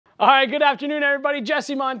All right, good afternoon, everybody.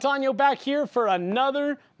 Jesse Montaño back here for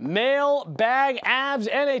another Mailbag Avs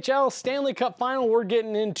NHL Stanley Cup Final. We're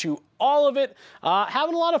getting into all of it,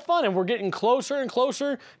 having a lot of fun, and we're getting closer and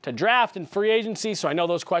closer to draft and free agency. So I know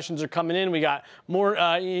those questions are coming in. We got more,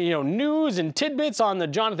 news and tidbits on the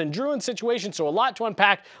Jonathan Drouin situation. So a lot to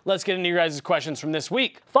unpack. Let's get into your guys' questions from this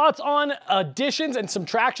week. Thoughts on additions and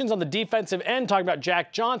subtractions on the defensive end. Talking about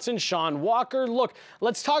Jack Johnson, Sean Walker. Look,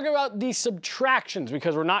 let's talk about the subtractions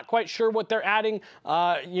because we're not quite sure what they're adding.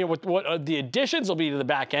 What the additions will be to the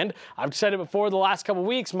back end. I've said it before the last couple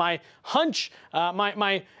weeks. My hunch,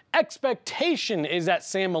 my expectation is that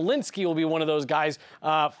Sam Malinski will be one of those guys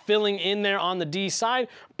filling in there on the D side.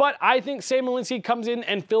 But I think Sam Malinski comes in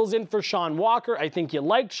and fills in for Sean Walker. I think you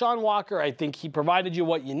liked Sean Walker. I think he provided you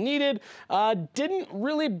what you needed. Didn't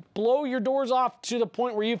really blow your doors off to the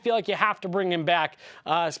point where you feel like you have to bring him back,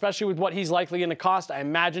 especially with what he's likely going to cost. I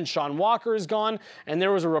imagine Sean Walker is gone. And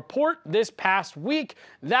there was a report this past week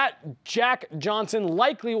that Jack Johnson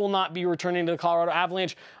likely will not be returning to the Colorado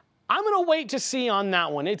Avalanche. I'm going to wait to see on that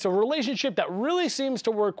one. It's a relationship that really seems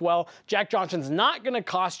to work well. Jack Johnson's not going to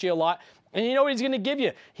cost you a lot. And you know what he's going to give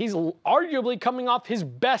you? He's arguably coming off his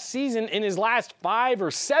best season in his last 5 or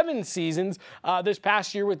 7 seasons this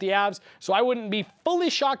past year with the Avs. So I wouldn't be fully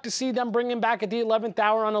shocked to see them bring him back at the 11th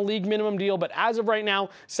hour on a league minimum deal. But as of right now,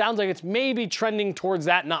 sounds like it's maybe trending towards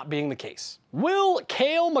that not being the case. Will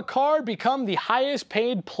Cale Makar become the highest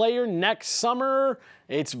paid player next summer?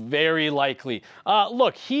 It's very likely.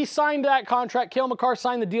 Look, he signed that contract. Cale Makar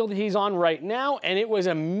signed the deal that he's on right now, and it was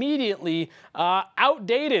immediately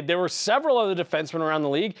outdated. There were several other defensemen around the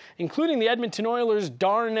league, including the Edmonton Oilers'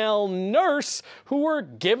 Darnell Nurse, who were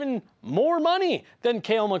given more money than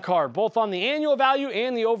Cale Makar, both on the annual value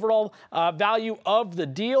and the overall value of the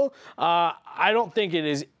deal. I don't think it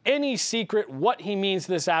is any secret what he means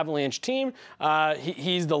to this Avalanche team.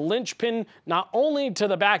 He's the linchpin not only to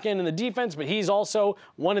the back end and the defense, but he's also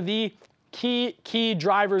one of the key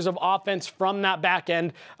drivers of offense from that back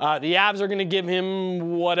end. The Avs are going to give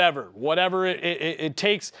him whatever it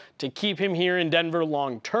takes to keep him here in Denver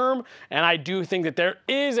long term. And I do think that there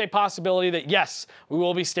is a possibility that, yes, we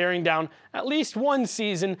will be staring down at least one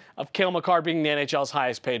season of Cale Makar being the NHL's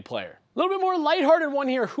highest paid player. A little bit more lighthearted one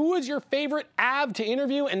here. Who is your favorite Av to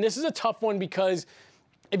interview? And this is a tough one because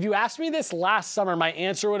if you asked me this last summer, my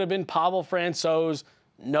answer would have been Pavel Francouz.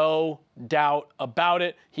 No doubt about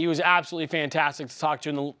it. He was absolutely fantastic to talk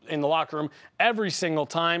to in the locker room every single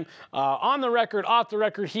time. On the record, off the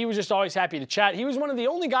record, he was just always happy to chat. He was one of the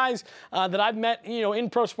only guys that I've met, in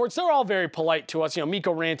pro sports. They're all very polite to us.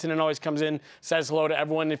 Mikko Rantanen always comes in, says hello to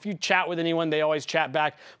everyone. If you chat with anyone, they always chat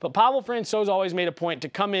back. But Pavel Francouz always made a point to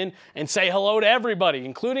come in and say hello to everybody,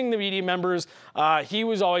 including the media members. He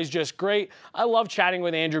was always just great. I love chatting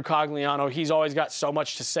with Andrew Cogliano. He's always got so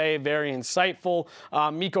much to say, very insightful.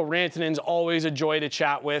 Mikko Rantanen's always a joy to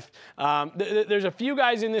chat with. There's a few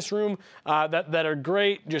guys in this room that are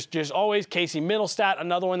great, just always. Casey Middlestat,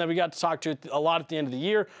 another one that we got to talk to a lot at the end of the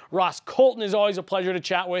year. Ross Colton is always a pleasure to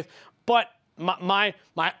chat with. But my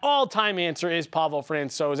all-time answer is Pavel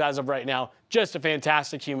Francouz as of right now. Just a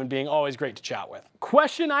fantastic human being, always great to chat with.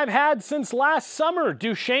 Question I've had since last summer.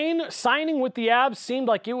 Duchene signing with the Avs seemed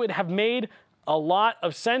like it would have made a lot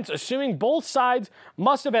of sense, assuming both sides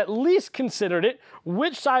must have at least considered it.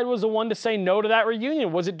 Which side was the one to say no to that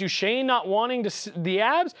reunion? Was it Duchene not wanting the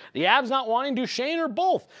Avs not wanting Duchene, or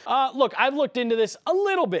both? Look, I've looked into this a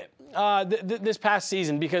little bit this past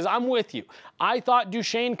season because I'm with you. I thought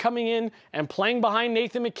Duchene coming in and playing behind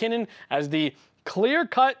Nathan MacKinnon as the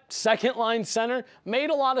clear-cut second-line center made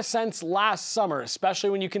a lot of sense last summer, especially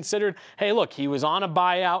when you considered, hey, look, he was on a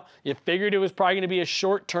buyout. You figured it was probably going to be a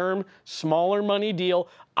short-term, smaller money deal.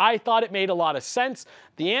 I thought it made a lot of sense.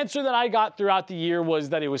 The answer that I got throughout the year was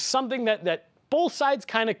that it was something that both sides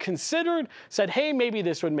kind of considered, said, hey, maybe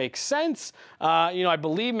this would make sense. I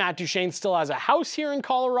believe Matt Duchene still has a house here in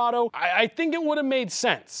Colorado. I think it would have made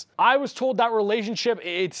sense. I was told that relationship,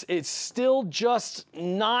 it's still just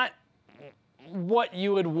not what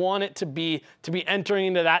you would want it to be entering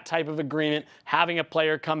into that type of agreement, having a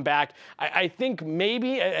player come back. I think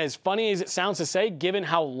maybe, as funny as it sounds to say, given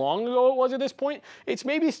how long ago it was at this point, it's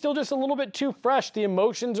maybe still just a little bit too fresh. The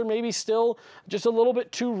emotions are maybe still just a little bit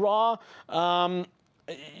too raw.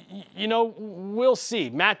 you know, we'll see.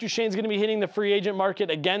 Matt Duchene's going to be hitting the free agent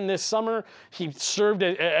market again this summer. He served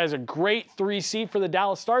as a great 3C for the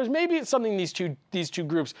Dallas Stars. Maybe it's something these two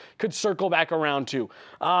groups could circle back around to.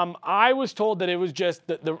 I was told that it was just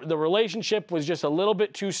the relationship was just a little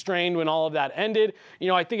bit too strained when all of that ended. You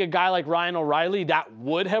know, I think a guy like Ryan O'Reilly, that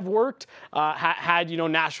would have worked had, you know,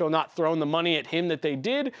 Nashville not thrown the money at him that they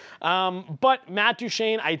did. But Matt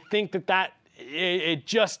Duchene, I think that it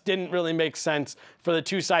just didn't really make sense for the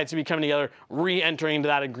two sides to be coming together, re-entering into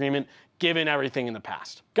that agreement, given everything in the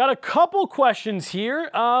past. Got a couple questions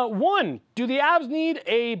here. One, do the Avs need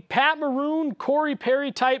a Pat Maroon, Corey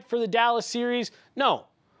Perry type for the Dallas series? No.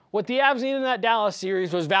 What the Avs needed in that Dallas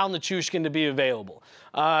series was Val Nichushkin to be available.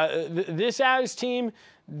 This Avs team,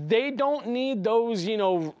 they don't need those, you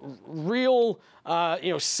know, real,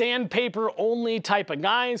 you know, sandpaper only type of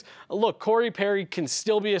guys. Look, Corey Perry can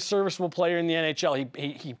still be a serviceable player in the NHL.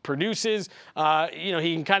 He produces, you know,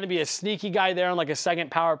 he can kind of be a sneaky guy there on like a second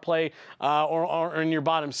power play or in your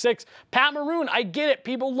bottom six. Pat Maroon, I get it.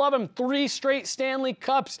 People love him. 3 straight Stanley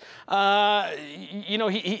Cups. You know,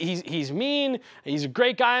 he's mean. He's a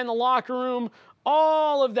great guy in the locker room.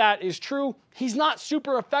 All of that is true. He's not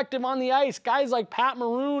super effective on the ice. Guys like Pat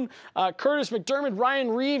Maroon, Curtis McDermott, Ryan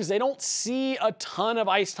Reeves, they don't see a ton of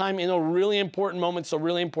ice time in the really important moments, so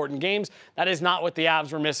really important games. That is not what the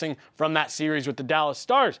Avs were missing from that series with the Dallas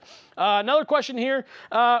Stars. Another question here.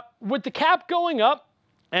 With the cap going up,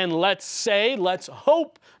 and let's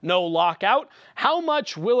hope, no lockout, how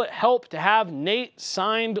much will it help to have Nate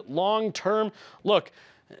signed long-term? Look,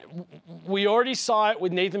 we already saw it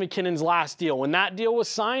with Nathan MacKinnon's last deal. When that deal was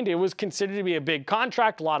signed, it was considered to be a big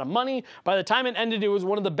contract, a lot of money. By the time it ended, it was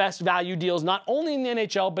one of the best value deals, not only in the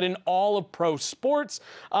NHL, but in all of pro sports.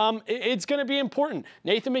 It's going to be important.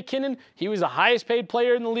 Nathan MacKinnon, he was the highest paid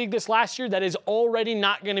player in the league this last year. That is already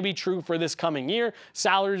not going to be true for this coming year.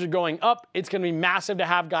 Salaries are going up. It's going to be massive to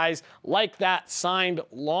have guys like that signed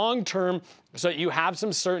long-term, so that you have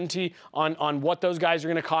some certainty on what those guys are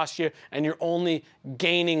going to cost you, and you're only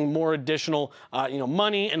gaining more additional you know,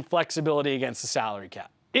 money and flexibility against the salary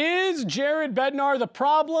cap. Is Jared Bednar the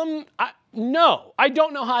problem? No. I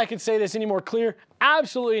don't know how I could say this any more clear.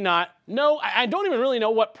 Absolutely not. No, I don't even really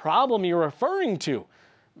know what problem you're referring to.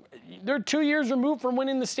 They're 2 years removed from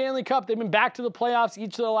winning the Stanley Cup. They've been back to the playoffs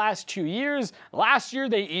each of the last 2 years. Last year,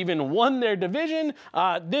 they even won their division.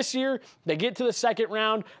 This year, they get to the second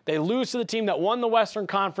round. They lose to the team that won the Western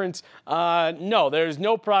Conference. No, there's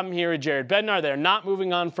no problem here with Jared Bednar. They're not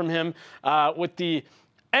moving on from him. With the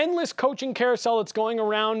endless coaching carousel that's going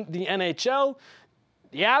around the NHL,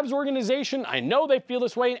 the Avs organization, I know they feel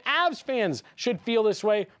this way, and Avs fans should feel this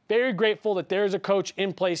way. Very grateful that there's a coach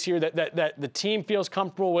in place here that the team feels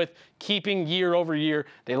comfortable with keeping year over year.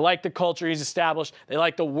 They like the culture he's established. They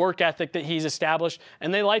like the work ethic that he's established.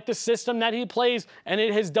 And they like the system that he plays. And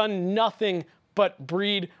it has done nothing but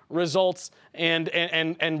breed results and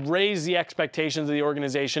raise the expectations of the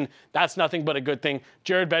organization. That's nothing but a good thing.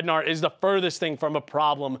 Jared Bednar is the furthest thing from a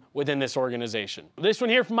problem within this organization. This one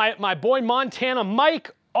here from my boy Montana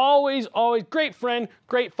Mike. Always great friend,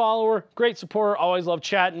 great follower, great supporter. Always love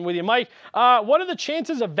chatting with you, Mike. What are the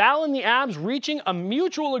chances of Val and the Avs reaching a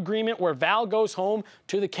mutual agreement where Val goes home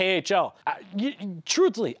to the KHL?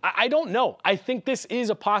 Truthfully, I don't know. I think this is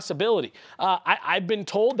a possibility. I've been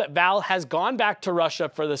told that Val has gone back to Russia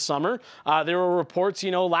for the summer. There were reports,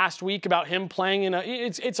 you know, last week about him playing in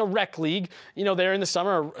it's a rec league, you know, there in the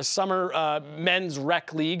summer, a summer men's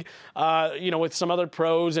rec league, you know, with some other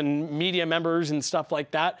pros and media members and stuff like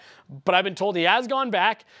that. But I've been told he has gone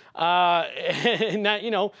back, and that,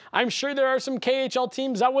 you know, I'm sure there are some KHL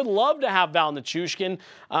teams that would love to have Val Nichushkin.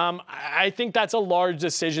 I think that's a large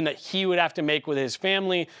decision that he would have to make with his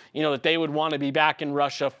family, you know, that they would want to be back in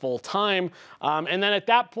Russia full time. And then at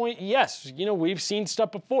that point, yes, you know, we've seen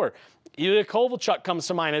stuff before. Ilya Kovalchuk comes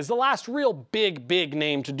to mind as the last real big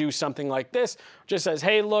name to do something like this. Just says,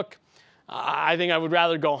 hey, look, I think I would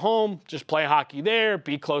rather go home, just play hockey there,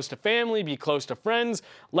 be close to family, be close to friends.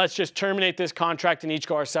 Let's just terminate this contract and each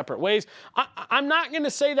go our separate ways. I'm not going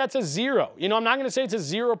to say that's a zero. You know, I'm not going to say it's a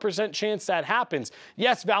 0% chance that happens.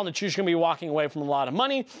 Yes, Val Nichushkin going to be walking away from a lot of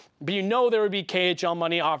money, but you know there would be KHL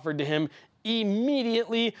money offered to him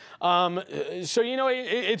immediately. So, you know,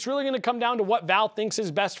 it's really going to come down to what Val thinks is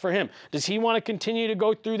best for him. Does he want to continue to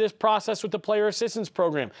go through this process with the player assistance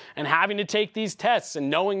program and having to take these tests and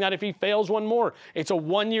knowing that if he fails one more, it's a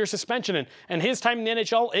 1-year suspension, and his time in the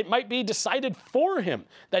NHL, it might be decided for him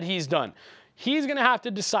that he's done. He's going to have to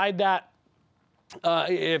decide that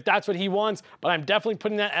if that's what he wants, but I'm definitely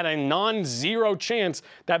putting that at a non-zero chance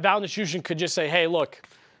that Val Nichushkin could just say, hey, look,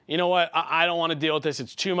 you know what, I don't want to deal with this.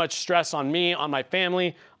 It's too much stress on me, on my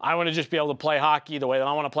family. I want to just be able to play hockey the way that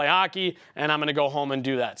I want to play hockey, and I'm going to go home and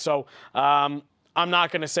do that. So I'm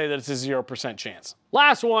not going to say that it's a 0% chance.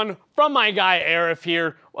 Last one from my guy, Arif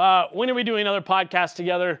here. When are we doing another podcast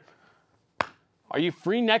together? Are you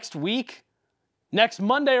free next week? Next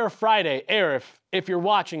Monday or Friday? Arif, if you're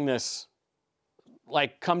watching this,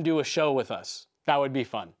 like, come do a show with us. That would be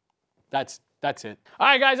fun. That's it. All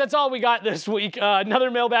right, guys, that's all we got this week.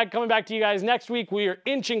 Another mailbag coming back to you guys next week. We are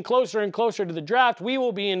inching closer and closer to the draft. We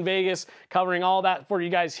will be in Vegas covering all that for you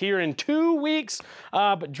guys here in 2 weeks.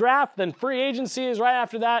 But draft, then free agency is right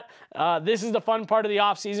after that. This is the fun part of the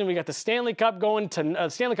offseason. We got the Stanley Cup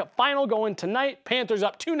Stanley Cup final going tonight. Panthers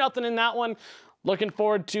up 2-0 in that one. Looking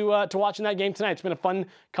forward to watching that game tonight. It's been a fun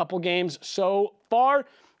couple games so far.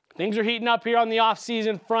 Things are heating up here on the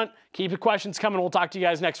offseason front. Keep your questions coming. We'll talk to you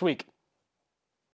guys next week.